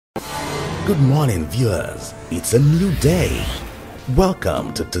Good morning, viewers. It's a new day.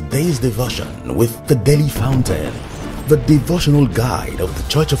 Welcome to today's devotion with the Daily Fountain, the devotional guide of the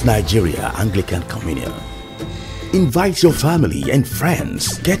Church of Nigeria Anglican Communion. Invite your family and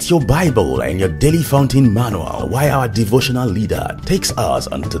friends. Get your Bible and your Daily Fountain manual while our devotional leader takes us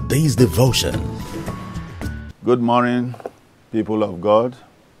on today's devotion. Good morning, people of God.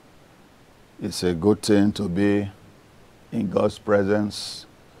 It's a good thing to be in God's presence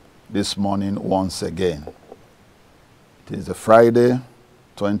this morning once again. It is a Friday,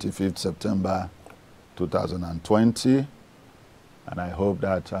 25th September 2020, and I hope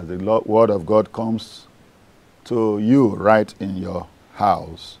that as the Word of God comes to you right in your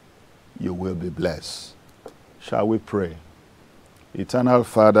house, you will be blessed. Shall we pray? Eternal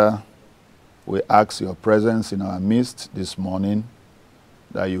Father, we ask your presence in our midst this morning,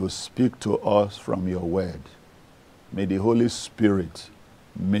 that you speak to us from your word. May the Holy Spirit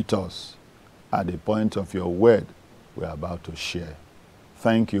meet us at the point of your word we are about to share.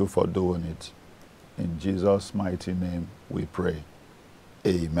 Thank you for doing it. In Jesus' mighty name we pray.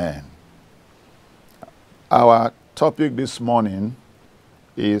 Amen. Our topic this morning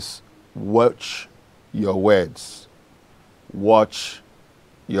is watch your words. Watch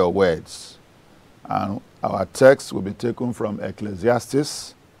your words. And our text will be taken from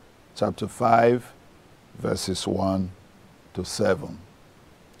Ecclesiastes chapter 5, verses 1 to 7.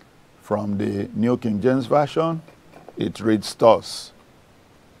 From the New King James Version, it reads thus: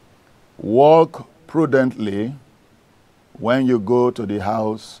 Walk prudently when you go to the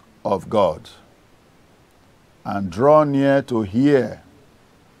house of God, and draw near to hear,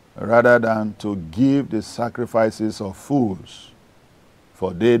 rather than to give the sacrifices of fools,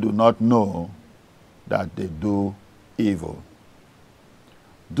 for they do not know that they do evil.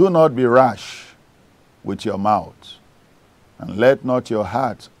 Do not be rash with your mouth, and let not your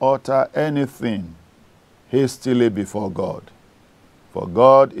heart utter anything hastily before God. For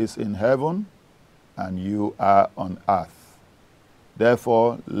God is in heaven, and you are on earth.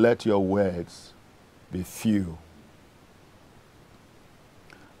 Therefore, let your words be few.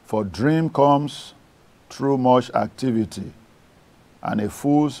 For dream comes through much activity, and a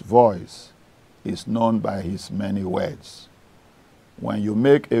fool's voice is known by his many words. When you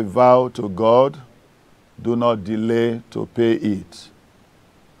make a vow to God, do not delay to pay it,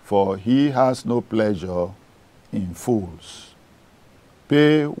 for he has no pleasure in fools.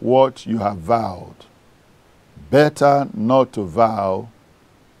 Pay what you have vowed. Better not to vow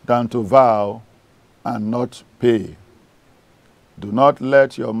than to vow and not pay. Do not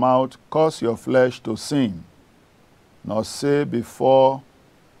let your mouth cause your flesh to sin, nor say before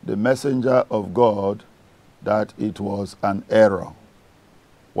the messenger of God that it was an error.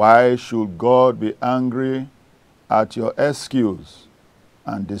 Why should God be angry at your excuse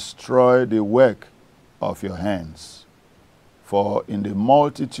and destroy the work of your hands? For in the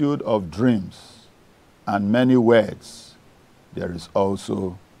multitude of dreams and many words, there is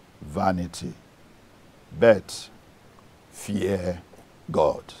also vanity. But fear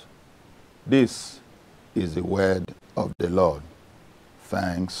God. This is the word of the Lord.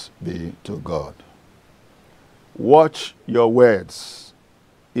 Thanks be to God. Watch your words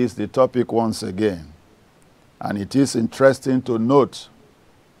is the topic once again. And it is interesting to note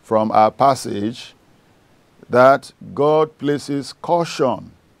from our passage that God places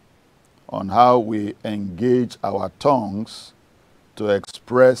caution on how we engage our tongues to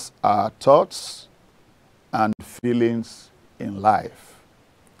express our thoughts and feelings in life.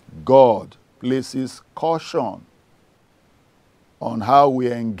 God places caution on how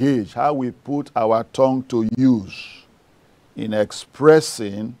we engage, how we put our tongue to use in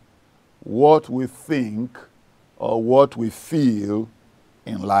expressing what we think or what we feel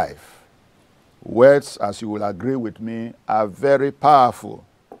in life. Words, as you will agree with me, are very powerful,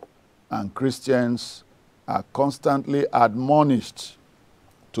 and Christians are constantly admonished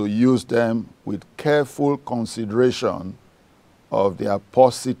to use them with careful consideration of their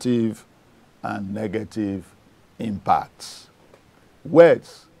positive and negative impacts.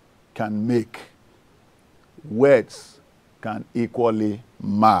 Words can make. Words can equally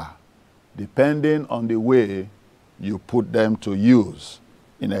mar, depending on the way you put them to use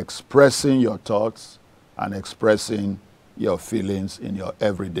in expressing your thoughts and expressing your feelings in your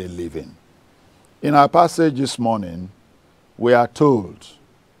everyday living. In our passage this morning, we are told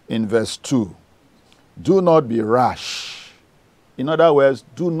in verse 2, do not be rash. In other words,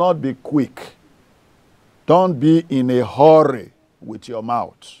 do not be quick. Don't be in a hurry with your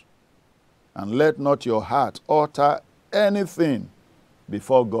mouth, and let not your heart utter anything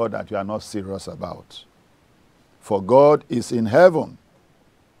before God that you are not serious about. For God is in heaven,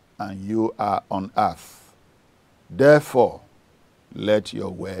 and you are on earth. Therefore, let your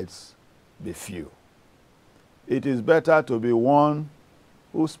words be few. It is better to be one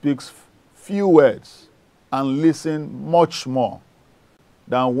who speaks few words and listen much more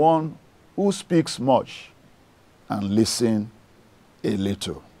than one who speaks much and listen a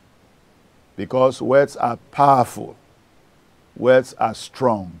little. Because words are powerful. Words are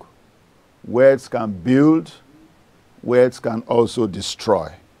strong. Words can build. Words can also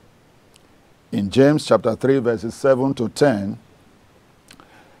destroy. In James chapter 3, verses 7 to 10,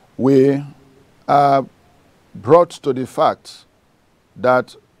 we are brought to the fact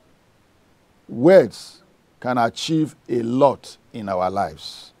that words can achieve a lot in our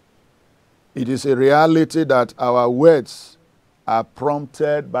lives. It is a reality that our words are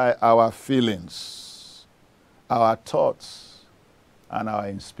prompted by our feelings, our thoughts, and our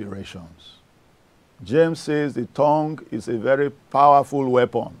inspirations. James says the tongue is a very powerful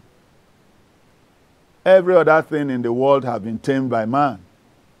weapon. Every other thing in the world has been tamed by man.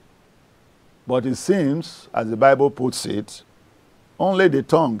 But it seems, as the Bible puts it, only the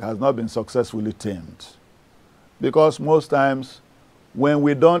tongue has not been successfully tamed. Because most times, when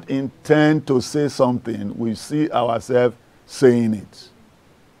we don't intend to say something, we see ourselves saying it.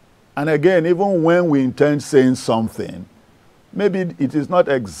 And again, even when we intend saying something, maybe it is not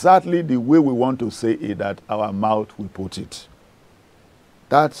exactly the way we want to say it that our mouth will put it.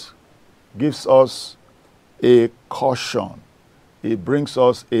 That gives us a caution. It brings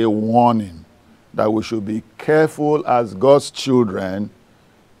us a warning that we should be careful as God's children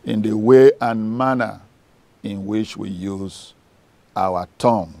in the way and manner in which we use our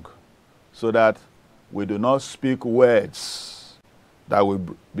tongue, so that we do not speak words that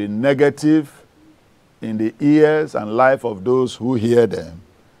will be negative in the ears and life of those who hear them.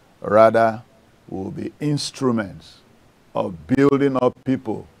 Rather, we will be instruments of building up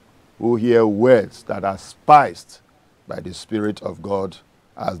people who hear words that are spiced by the Spirit of God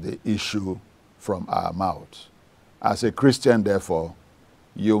as they issue from our mouth. As a Christian, therefore,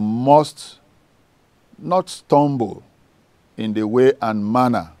 you must not stumble in the way and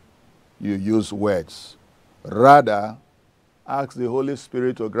manner you use words. Rather, ask the Holy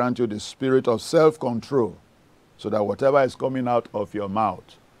Spirit to grant you the spirit of self-control, so that whatever is coming out of your mouth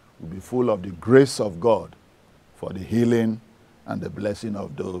will be full of the grace of God for the healing and the blessing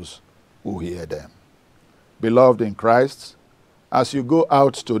of those who hear them. Beloved in Christ, as you go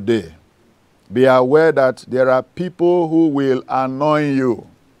out today, be aware that there are people who will annoy you.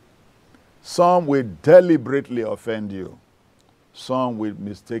 Some will deliberately offend you. Some will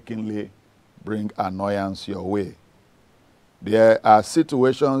mistakenly bring annoyance your way. There are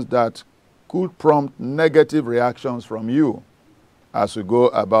situations that could prompt negative reactions from you as we go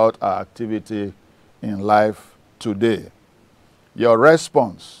about our activity in life today. Your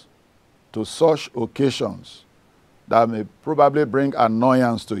response to such occasions that may probably bring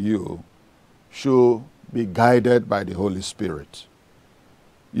annoyance to you should be guided by the Holy Spirit.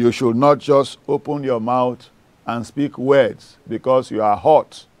 You should not just open your mouth and speak words because you are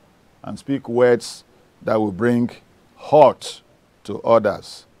hot, and speak words that will bring hurt to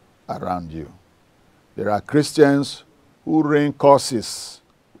others around you. There are Christians who rain curses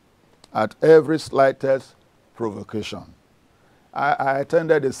at every slightest provocation. I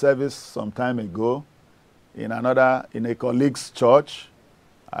attended a service some time ago in a colleague's church.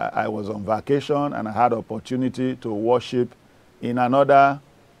 I was on vacation and I had opportunity to worship in another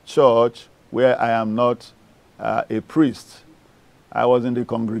church where I am not a priest. I was in the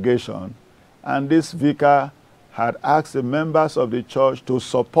congregation, and this vicar had asked the members of the church to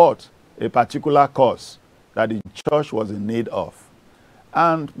support a particular cause that the church was in need of.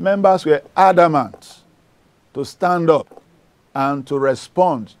 And members were adamant to stand up and to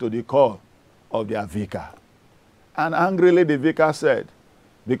respond to the call of their vicar. And angrily the vicar said,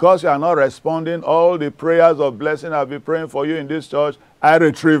 "Because you are not responding, all the prayers of blessing I'll be praying for you in this church, I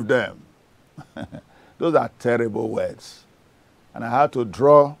retrieve them." Those are terrible words. And I had to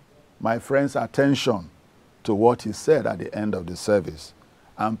draw my friend's attention to what he said at the end of the service,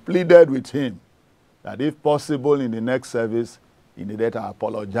 and pleaded with him that if possible in the next service, he needed to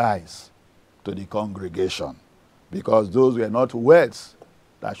apologize to the congregation, because those were not words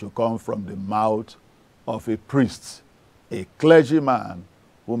that should come from the mouth of a priest, a clergyman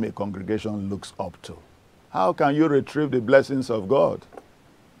whom a congregation looks up to. How can you retrieve the blessings of God?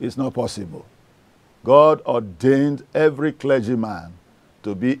 It's not possible. God ordained every clergyman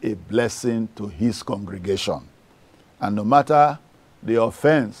to be a blessing to his congregation. And no matter the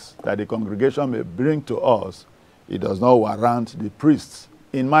offense that the congregation may bring to us, it does not warrant the priests,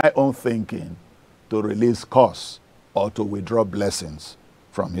 in my own thinking, to release curse or to withdraw blessings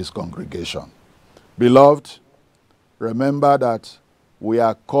from his congregation. Beloved, remember that we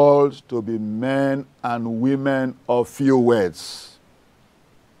are called to be men and women of few words.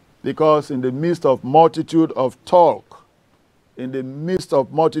 Because in the midst of multitude of talk, in the midst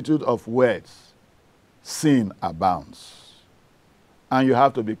of multitude of words, sin abounds. And you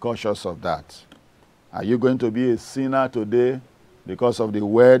have to be cautious of that. Are you going to be a sinner today because of the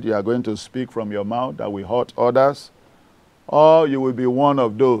word you are going to speak from your mouth that will hurt others? Or you will be one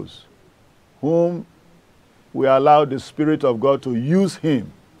of those whom we allow the Spirit of God to use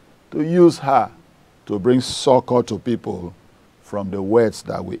him, to use her, to bring succor to people from the words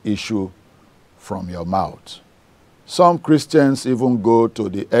that we issue from your mouth. Some Christians even go to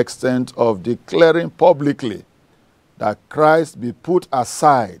the extent of declaring publicly that Christ be put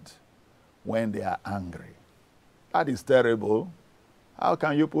aside when they are angry. That is terrible. How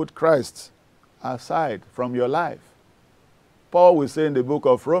can you put Christ aside from your life? Paul will say in the book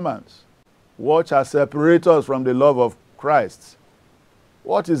of Romans, what shall separate us from the love of Christ?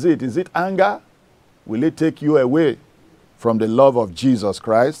 What is it? Is it anger? Will it take you away from the love of Jesus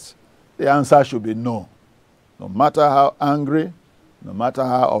Christ? The answer should be no. No matter how angry, no matter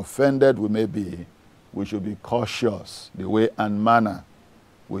how offended we may be, we should be cautious the way and manner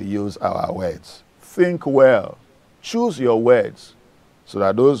we use our words. Think well. Choose your words so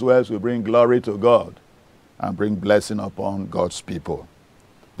that those words will bring glory to God and bring blessing upon God's people.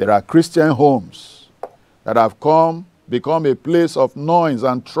 There are Christian homes that have become a place of noise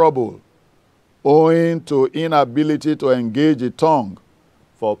and trouble owing to inability to engage the tongue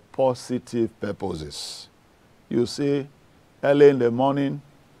for positive purposes. You see, early in the morning,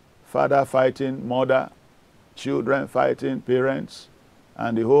 father fighting mother, children fighting parents,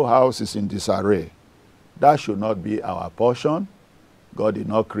 and the whole house is in disarray. That should not be our portion. God did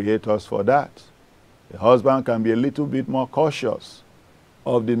not create us for that. The husband can be a little bit more cautious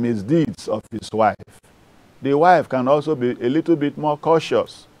of the misdeeds of his wife. The wife can also be a little bit more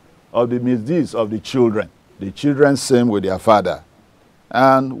cautious of the misdeeds of the children. The children same with their father.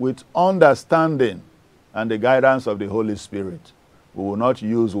 And with understanding and the guidance of the Holy Spirit, we will not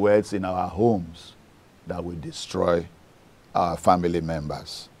use words in our homes that will destroy our family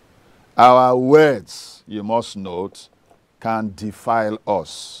members. Our words, you must note, can defile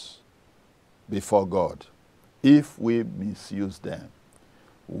us before God if we misuse them.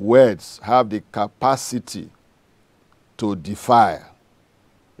 Words have the capacity to defile.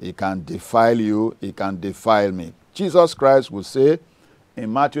 It can defile you, it can defile me. Jesus Christ will say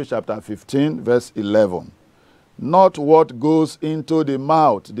in Matthew chapter 15, verse 11, not what goes into the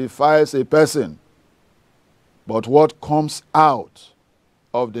mouth defiles a person, but what comes out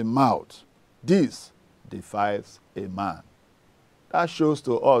of the mouth, this defiles a man. That shows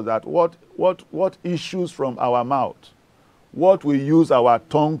to us that what issues from our mouth, what we use our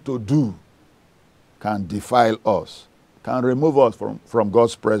tongue to do, can defile us, can remove us from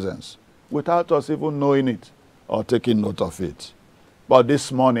God's presence without us even knowing it or taking note of it. But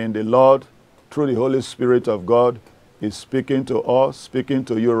this morning, the Lord, through the Holy Spirit of God, is speaking to us, speaking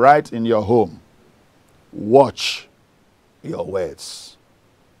to you right in your home. Watch your words.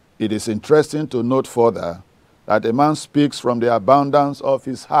 It is interesting to note further that a man speaks from the abundance of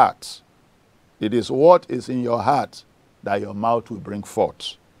his heart. It is what is in your heart that your mouth will bring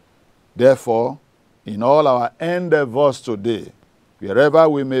forth. Therefore, in all our endeavors today, wherever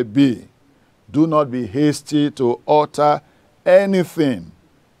we may be, do not be hasty to utter anything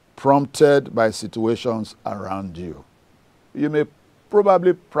prompted by situations around you. You may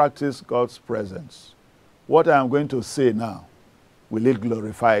probably practice God's presence. What I am going to say now, will it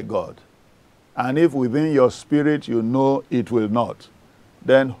glorify God? And if within your spirit you know it will not,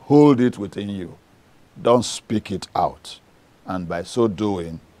 then hold it within you. Don't speak it out. And by so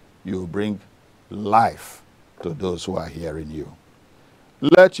doing, you bring life to those who are hearing you.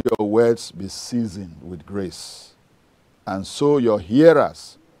 Let your words be seasoned with grace, and so your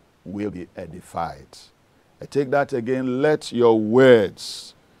hearers will be edified. I take that again. Let your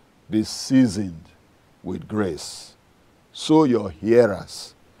words be seasoned with grace, so your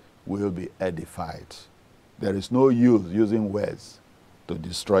hearers will be edified. There is no use using words to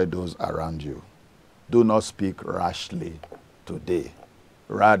destroy those around you. Do not speak rashly today.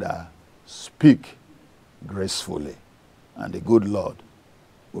 Rather, speak gracefully, and the good Lord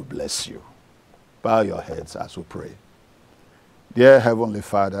will bless you. Bow your heads as we pray. Dear Heavenly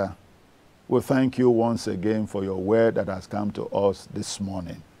Father, we thank you once again for your word that has come to us this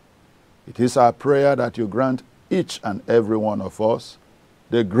morning. It is our prayer that you grant each and every one of us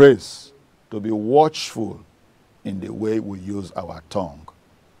the grace to be watchful in the way we use our tongue,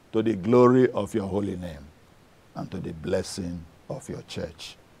 to the glory of your holy name and to the blessing of your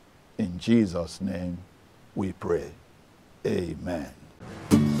church. In Jesus' name we pray. Amen.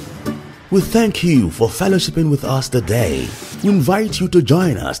 We thank you for fellowshipping with us today. We invite you to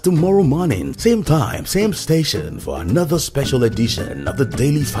join us tomorrow morning, same time, same station, for another special edition of the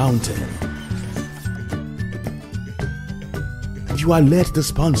Daily Fountain. If you are led to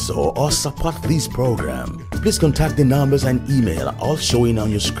sponsor or support this program, please contact the numbers and email all showing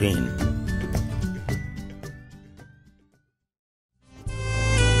on your screen.